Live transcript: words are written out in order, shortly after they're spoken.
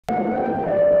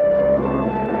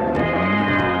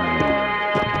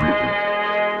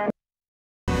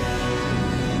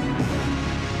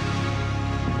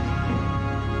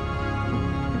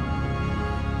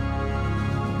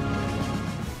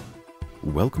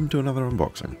welcome to another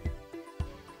unboxing.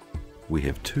 We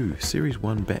have two Series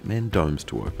 1 Batman domes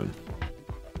to open.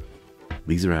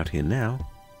 These are out here now,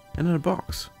 and in a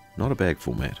box, not a bag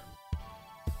format.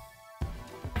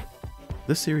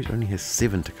 This series only has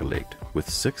 7 to collect, with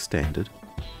 6 standard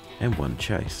and 1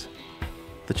 chase.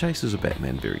 The chase is a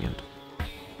Batman variant.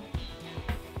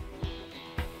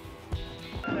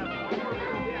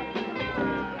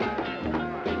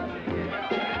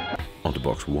 Onto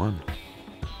box 1.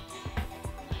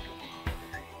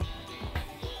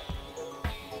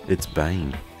 It's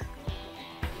Bane.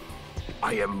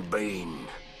 I am Bane,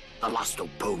 the last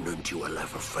opponent you will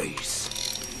ever face.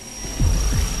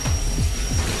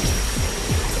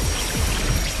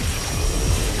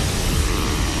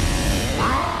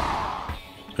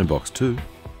 In box 2,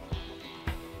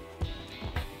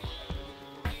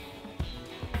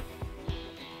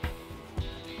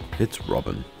 it's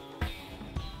Robin.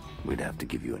 We'd have to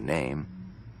give you a name.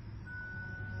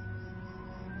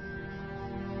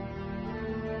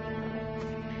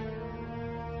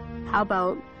 How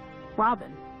about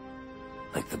Robin?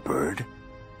 Like the bird?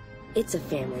 It's a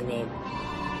family name.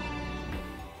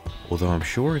 Although I'm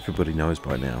sure everybody knows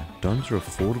by now, domes are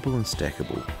affordable and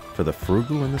stackable for the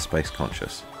frugal and the space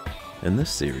conscious. In this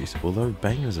series, although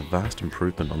Bane is a vast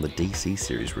improvement on the DC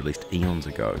series released eons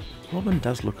ago, Robin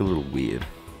does look a little weird.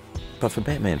 But for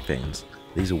Batman fans,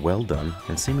 these are well done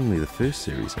and seemingly the first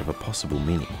series of a possible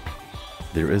many.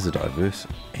 There is a diverse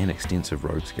and extensive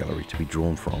rogues gallery to be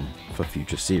drawn from for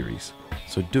future series,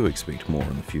 so do expect more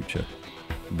in the future.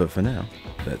 But for now,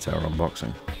 that's our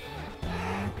unboxing.